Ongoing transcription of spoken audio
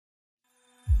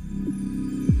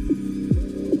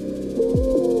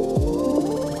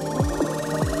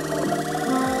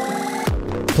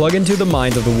plug into the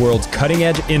minds of the world's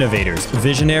cutting-edge innovators,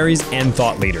 visionaries, and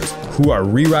thought leaders who are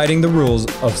rewriting the rules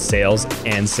of sales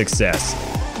and success.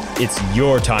 It's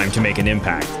your time to make an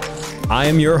impact. I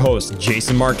am your host,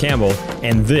 Jason Mark Campbell,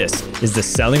 and this is the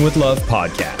Selling with Love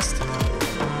podcast.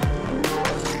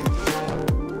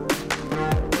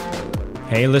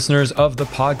 Hey listeners of the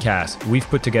podcast, we've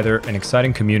put together an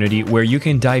exciting community where you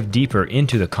can dive deeper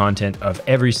into the content of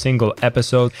every single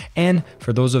episode. And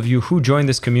for those of you who join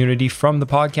this community from the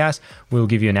podcast, we'll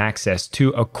give you an access to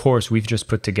a course we've just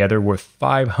put together worth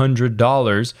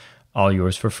 $500, all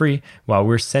yours for free, while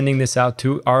we're sending this out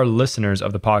to our listeners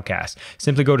of the podcast.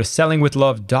 Simply go to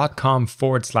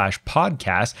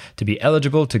sellingwithlove.com/podcast to be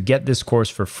eligible to get this course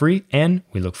for free. And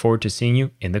we look forward to seeing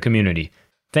you in the community.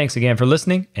 Thanks again for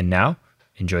listening. And now,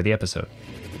 enjoy the episode.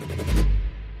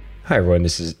 Hi, everyone.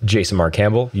 This is Jason Mark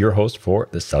Campbell, your host for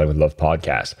the Selling with Love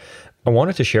podcast. I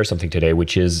wanted to share something today,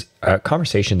 which is a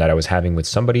conversation that I was having with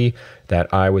somebody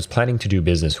that I was planning to do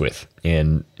business with.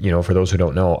 And, for those who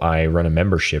don't know, I run a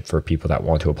membership for people that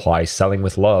want to apply Selling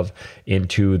with Love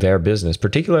into their business,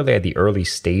 particularly at the early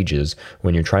stages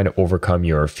when you're trying to overcome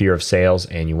your fear of sales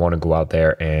and you want to go out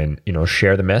there and,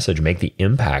 share the message, make the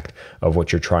impact of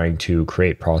what you're trying to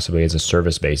create, possibly as a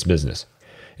service-based business.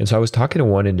 And so I was talking to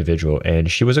one individual, and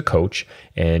she was a coach,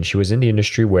 and she was in the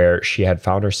industry where she had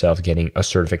found herself getting a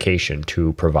certification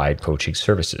to provide coaching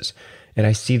services. And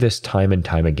I see this time and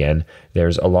time again.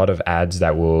 There's a lot of ads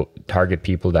that will target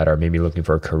people that are maybe looking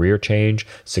for a career change,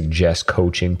 suggest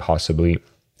coaching possibly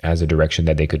as a direction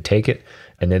that they could take it,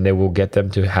 and then they will get them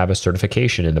to have a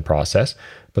certification in the process.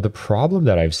 But the problem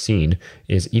that I've seen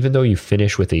is even though you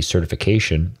finish with a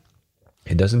certification,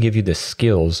 it doesn't give you the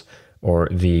skills or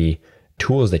the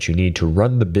tools that you need to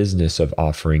run the business of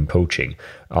offering coaching,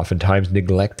 oftentimes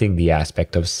neglecting the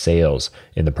aspect of sales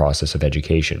in the process of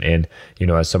education. And,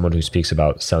 as someone who speaks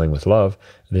about selling with love,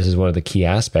 this is one of the key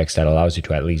aspects that allows you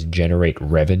to at least generate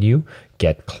revenue,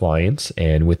 get clients.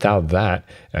 And without that,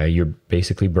 you're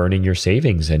basically burning your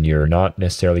savings and you're not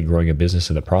necessarily growing a business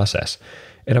in the process.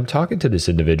 And I'm talking to this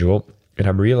individual, and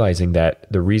I'm realizing that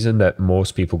the reason that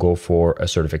most people go for a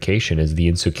certification is the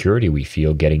insecurity we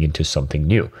feel getting into something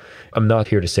new. I'm not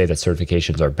here to say that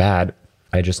certifications are bad.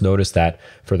 I just noticed that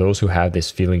for those who have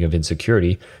this feeling of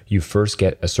insecurity, you first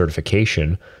get a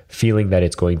certification feeling that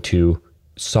it's going to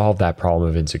solve that problem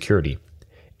of insecurity.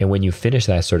 And when you finish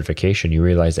that certification, you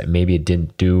realize that maybe it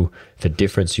didn't do the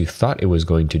difference you thought it was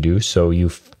going to do. So you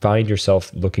find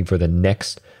yourself looking for the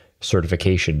next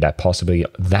certification that possibly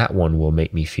that one will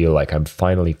make me feel like I'm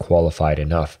finally qualified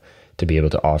enough to be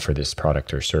able to offer this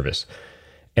product or service.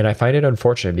 And I find it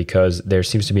unfortunate because there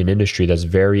seems to be an industry that's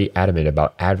very adamant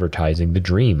about advertising the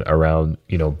dream around,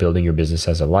 building your business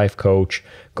as a life coach,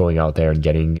 going out there and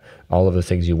getting all of the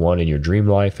things you want in your dream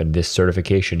life. And this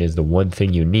certification is the one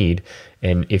thing you need.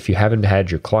 And if you haven't had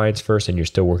your clients first and you're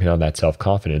still working on that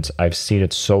self-confidence, I've seen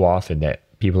it so often that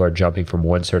people are jumping from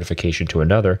one certification to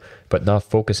another, but not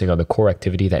focusing on the core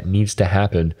activity that needs to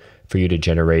happen for you to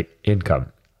generate income.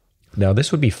 Now,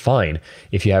 this would be fine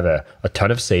if you have a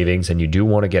ton of savings and you do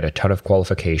want to get a ton of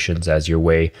qualifications as your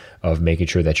way of making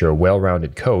sure that you're a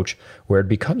well-rounded coach. Where it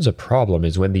becomes a problem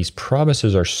is when these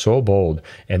promises are so bold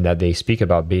and that they speak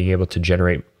about being able to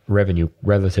generate revenue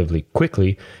relatively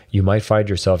quickly, you might find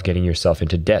yourself getting yourself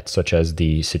into debt, such as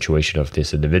the situation of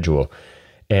this individual.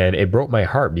 And it broke my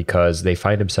heart because they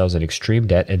find themselves in extreme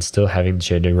debt and still haven't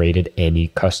generated any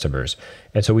customers.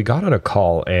 And so we got on a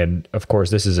call, and of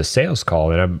course, this is a sales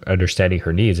call, and I'm understanding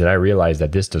her needs. And I realized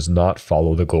that this does not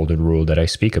follow the golden rule that I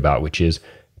speak about, which is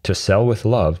to sell with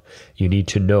love. You need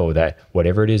to know that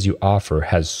whatever it is you offer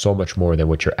has so much more than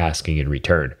what you're asking in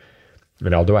return.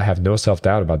 And although I have no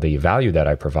self-doubt about the value that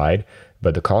I provide,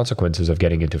 but the consequences of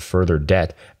getting into further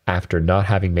debt after not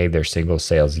having made their single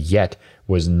sales yet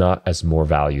was not as more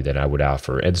value than I would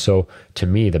offer. And so to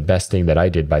me, the best thing that I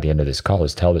did by the end of this call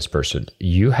is tell this person,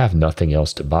 you have nothing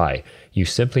else to buy. You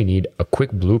simply need a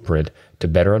quick blueprint to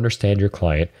better understand your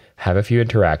client, have a few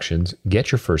interactions,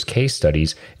 get your first case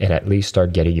studies, and at least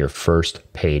start getting your first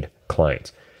paid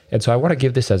clients. And so I want to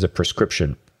give this as a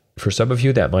prescription. For some of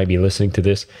you that might be listening to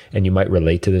this and you might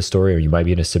relate to this story, or you might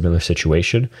be in a similar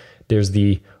situation, there's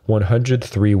the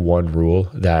 100-3-1 rule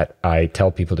that I tell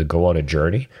people to go on a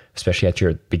journey, especially at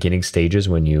your beginning stages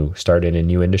when you start in a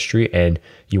new industry and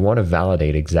you want to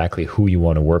validate exactly who you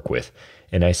want to work with.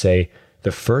 And I say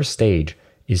the first stage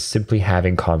is simply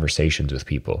having conversations with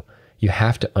people. You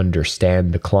have to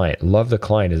understand the client. Love the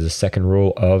client is the second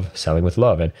rule of selling with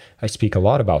love. And I speak a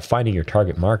lot about finding your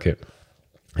target market.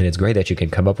 And it's great that you can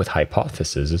come up with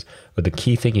hypotheses, but the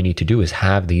key thing you need to do is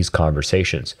have these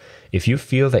conversations. If you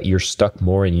feel that you're stuck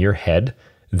more in your head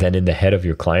then in the head of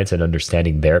your clients and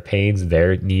understanding their pains,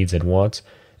 their needs and wants,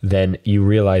 then you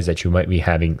realize that you might be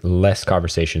having less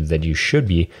conversations than you should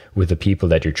be with the people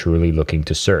that you're truly looking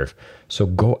to serve. So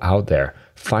go out there,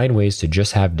 find ways to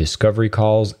just have discovery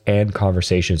calls and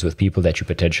conversations with people that you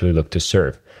potentially look to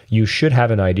serve. You should have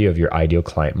an idea of your ideal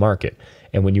client market.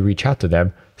 And when you reach out to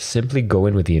them, simply go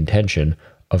in with the intention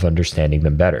of understanding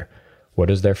them better. What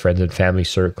does their friends and family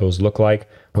circles look like?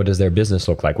 What does their business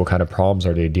look like? What kind of problems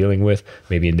are they dealing with?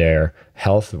 Maybe in their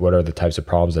health, what are the types of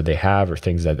problems that they have, or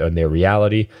things that in their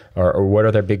reality, or what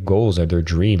are their big goals or their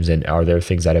dreams? And are there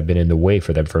things that have been in the way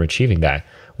for them from achieving that?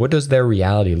 What does their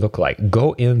reality look like?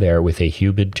 Go in there with a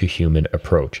human to human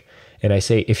approach. And I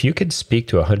say, if you can speak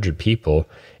to 100 people,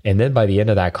 and then by the end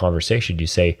of that conversation, you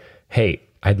say, hey,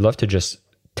 I'd love to just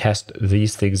test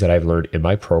these things that I've learned in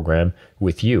my program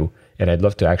with you. And I'd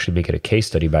love to actually make it a case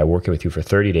study by working with you for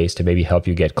 30 days to maybe help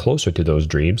you get closer to those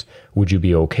dreams. Would you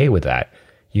be okay with that?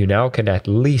 You now can at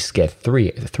least get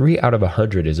 3 out of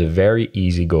 100 is a very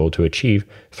easy goal to achieve.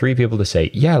 3 people to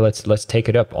say, yeah, let's take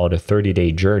it up on a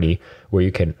 30-day journey where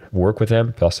you can work with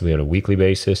them, possibly on a weekly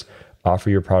basis,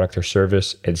 offer your product or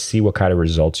service, and see what kind of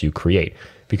results you create.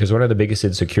 Because one of the biggest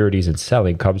insecurities in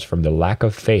selling comes from the lack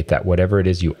of faith that whatever it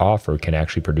is you offer can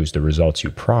actually produce the results you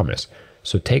promise.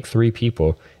 So take 3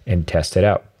 people and test it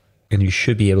out. And you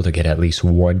should be able to get at least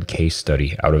 1 case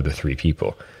study out of the 3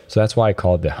 people. So that's why I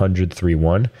call it the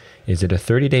 100-3-1. Is it a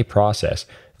 30-day process?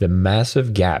 The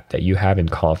massive gap that you have in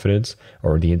confidence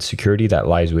or the insecurity that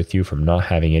lies with you from not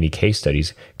having any case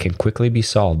studies can quickly be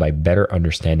solved by better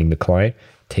understanding the client,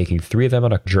 taking 3 of them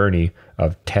on a journey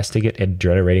of testing it and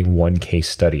generating 1 case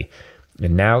study.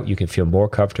 And now you can feel more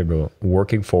comfortable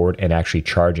working forward and actually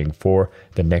charging for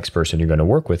the next person you're going to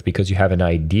work with because you have an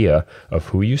idea of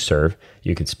who you serve.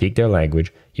 You can speak their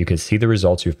language. You can see the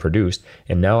results you've produced.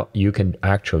 And now you can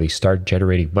actually start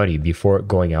generating money before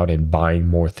going out and buying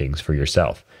more things for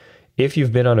yourself. If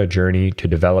you've been on a journey to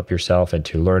develop yourself and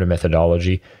to learn a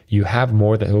methodology, you have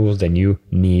more tools than you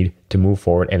need to move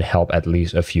forward and help at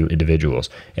least a few individuals.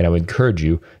 And I would encourage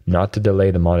you not to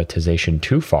delay the monetization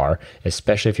too far,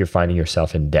 especially if you're finding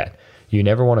yourself in debt. You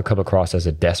never want to come across as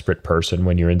a desperate person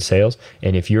when you're in sales.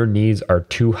 And if your needs are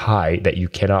too high that you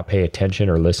cannot pay attention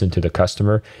or listen to the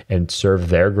customer and serve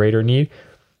their greater need,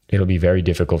 it'll be very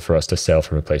difficult for us to sell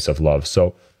from a place of love.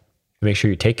 So make sure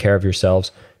you take care of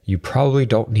yourselves. You probably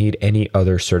don't need any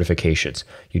other certifications.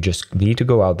 You just need to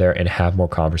go out there and have more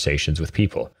conversations with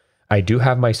people. I do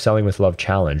have my Selling with Love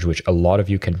challenge, which a lot of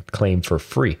you can claim for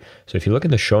free. So if you look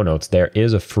in the show notes, there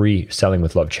is a free Selling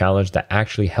with Love challenge that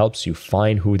actually helps you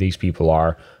find who these people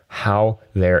are, how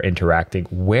they're interacting,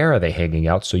 where are they hanging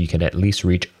out, so you can at least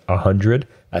reach 100,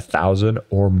 1,000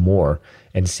 or more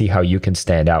and see how you can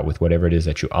stand out with whatever it is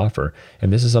that you offer.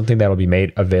 And this is something that will be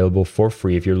made available for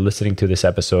free. If you're listening to this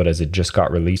episode as it just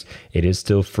got released, it is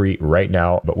still free right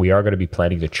now, but we are going to be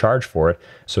planning to charge for it.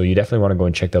 So you definitely want to go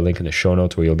and check the link in the show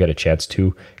notes where you'll get a chance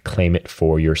to claim it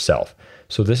for yourself.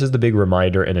 So this is the big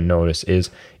reminder and a notice is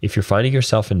if you're finding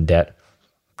yourself in debt,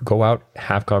 go out,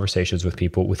 have conversations with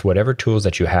people with whatever tools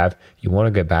that you have. You want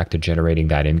to get back to generating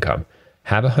that income.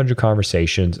 Have 100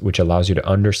 conversations, which allows you to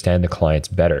understand the clients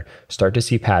better. Start to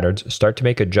see patterns, start to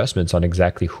make adjustments on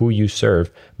exactly who you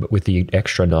serve, but with the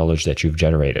extra knowledge that you've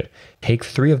generated. Take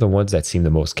 3 of the ones that seem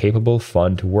the most capable,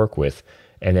 fun to work with,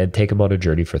 and then take them on a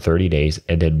journey for 30 days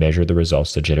and then measure the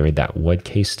results to generate that 1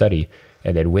 case study.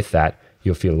 And then with that,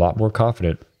 you'll feel a lot more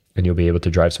confident and you'll be able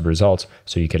to drive some results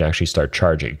so you can actually start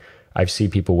charging. I've seen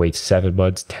people wait 7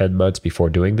 months, 10 months before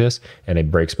doing this, and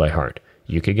it breaks my heart.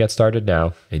 You can get started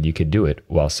now and you can do it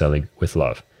while selling with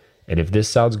love. And if this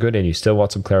sounds good and you still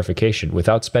want some clarification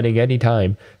without spending any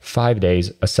time, 5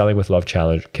 days, a Selling with Love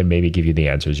challenge can maybe give you the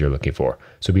answers you're looking for.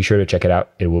 So be sure to check it out.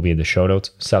 It will be in the show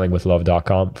notes.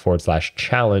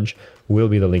 sellingwithlove.com/challenge will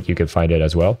be the link. You can find it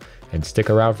as well. And stick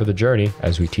around for the journey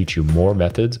as we teach you more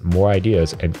methods, more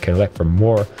ideas, and collect from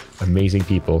more amazing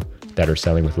people that are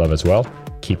selling with love as well.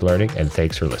 Keep learning and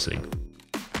thanks for listening.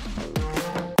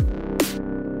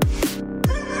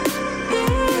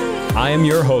 I am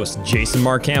your host, Jason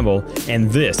Mark Campbell,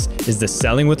 and this is the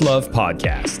Selling with Love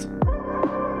podcast.